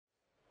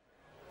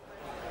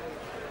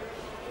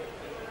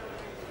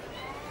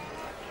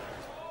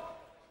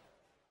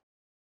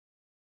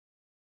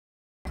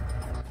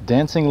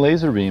Dancing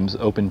laser beams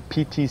opened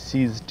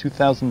PTC's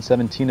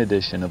 2017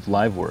 edition of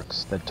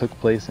LiveWorx that took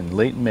place in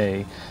late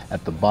May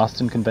at the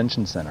Boston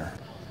Convention Center.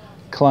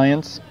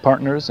 Clients,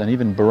 partners, and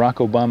even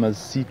Barack Obama's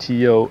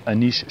CTO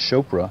Aneesh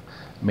Chopra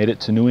made it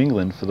to New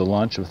England for the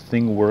launch of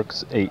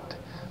ThingWorx 8,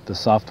 the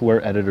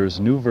software editor's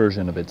new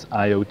version of its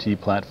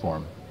IoT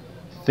platform.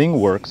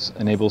 ThingWorx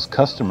enables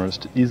customers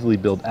to easily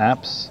build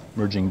apps,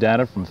 merging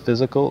data from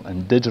physical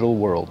and digital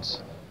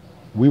worlds.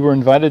 We were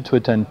invited to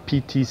attend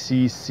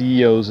PTC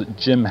CEO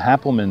Jim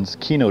Heppelmann's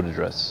keynote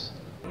address.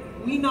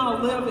 We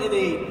now live in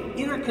an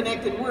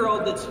interconnected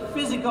world that's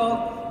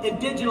physical and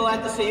digital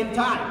at the same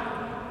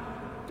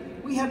time.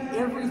 We have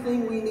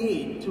everything we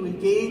need to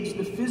engage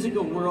the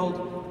physical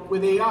world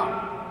with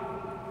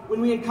AR. When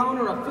we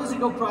encounter a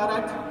physical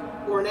product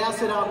or an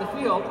asset out in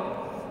the field,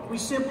 we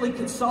simply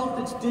consult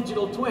its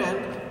digital twin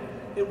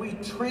and we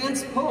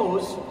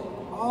transpose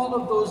all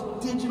of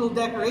those digital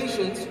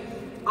decorations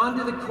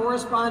onto the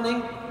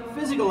corresponding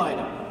physical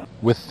item.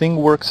 With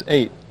ThingWorx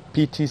 8,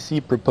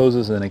 PTC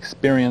proposes an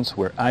experience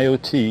where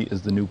IoT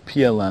is the new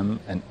PLM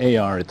and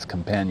AR its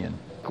companion.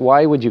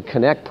 Why would you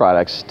connect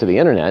products to the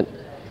internet?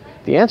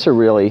 The answer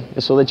really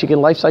is so that you can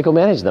lifecycle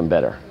manage them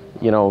better.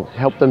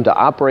 Help them to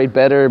operate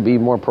better, be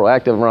more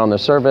proactive around the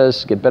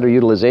service, get better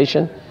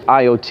utilization.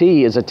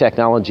 IoT is a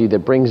technology that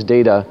brings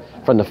data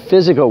from the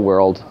physical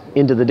world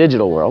into the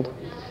digital world.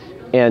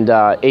 And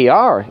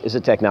AR is a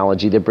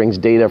technology that brings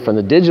data from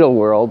the digital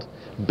world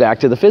back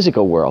to the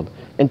physical world.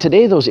 And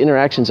today those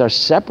interactions are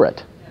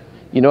separate.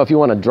 If you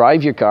want to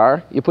drive your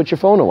car, you put your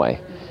phone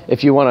away.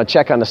 If you want to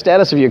check on the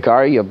status of your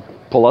car, you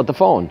pull out the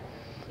phone.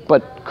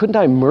 But couldn't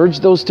I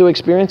merge those two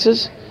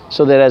experiences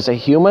so that as a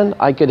human,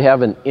 I could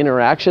have an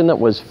interaction that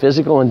was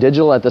physical and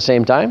digital at the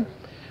same time?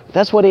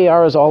 That's what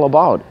AR is all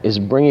about, is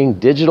bringing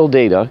digital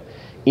data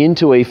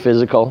into a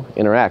physical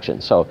interaction.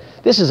 So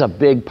this is a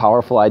big,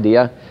 powerful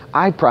idea.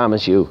 I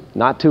promise you,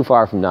 not too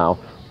far from now,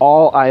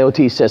 all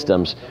IoT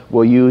systems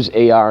will use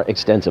AR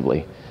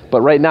extensively.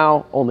 But right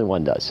now, only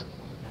one does.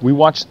 We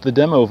watched the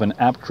demo of an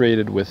app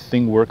created with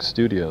ThingWorx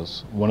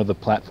Studios, one of the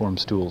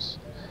platform's tools.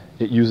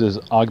 It uses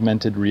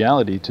augmented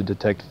reality to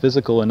detect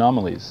physical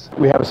anomalies.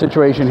 We have a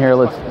situation here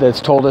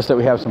that's told us that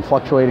we have some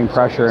fluctuating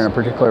pressure in a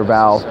particular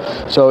valve.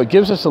 So it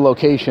gives us a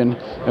location,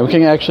 and we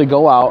can actually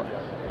go out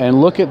and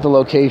look at the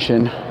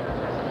location,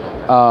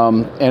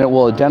 and it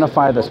will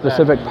identify the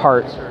specific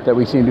part that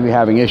we seem to be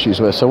having issues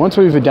with. So once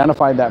we've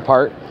identified that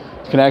part,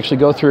 we can actually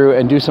go through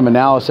and do some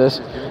analysis.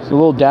 A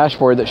little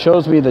dashboard that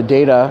shows me the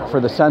data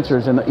for the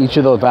sensors in each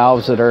of the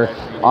valves that are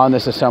on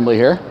this assembly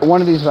here.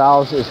 One of these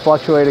valves is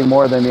fluctuating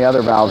more than the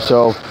other valve,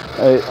 so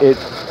it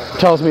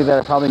tells me that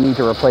I probably need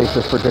to replace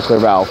this particular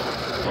valve.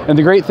 And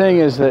the great thing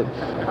is that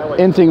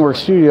in ThingWorx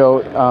Studio,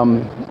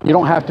 you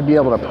don't have to be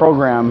able to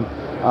program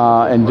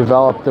and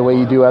develop the way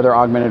you do other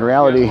augmented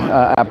reality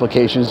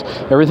applications.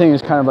 Everything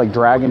is kind of like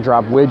drag and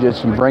drop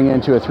widgets you bring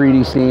into a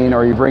 3D scene,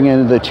 or you bring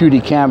in the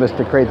 2D canvas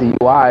to create the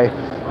UI,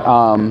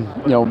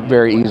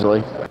 very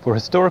easily. For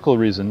historical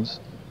reasons,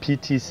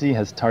 PTC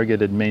has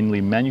targeted mainly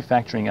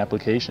manufacturing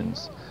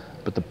applications,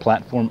 but the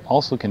platform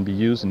also can be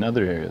used in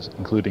other areas,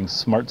 including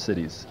smart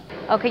cities.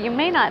 Okay, you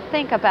may not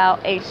think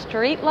about a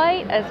street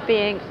light as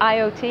being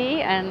IoT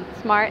and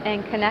smart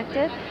and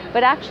connected,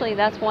 but actually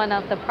that's one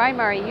of the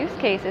primary use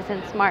cases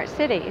in smart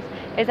cities,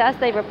 is as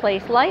they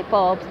replace light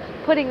bulbs,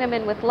 putting them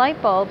in with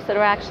light bulbs that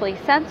are actually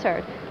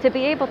censored to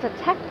be able to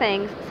detect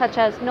things such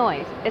as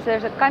noise. If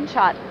there's a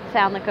gunshot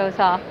sound that goes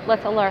off,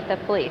 let's alert the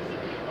police.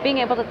 Being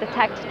able to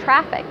detect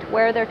traffic,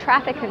 where there are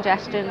traffic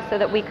congestions, so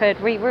that we could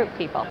reroute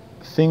people.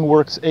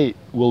 ThingWorx 8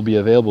 will be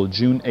available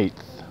June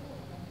 8th.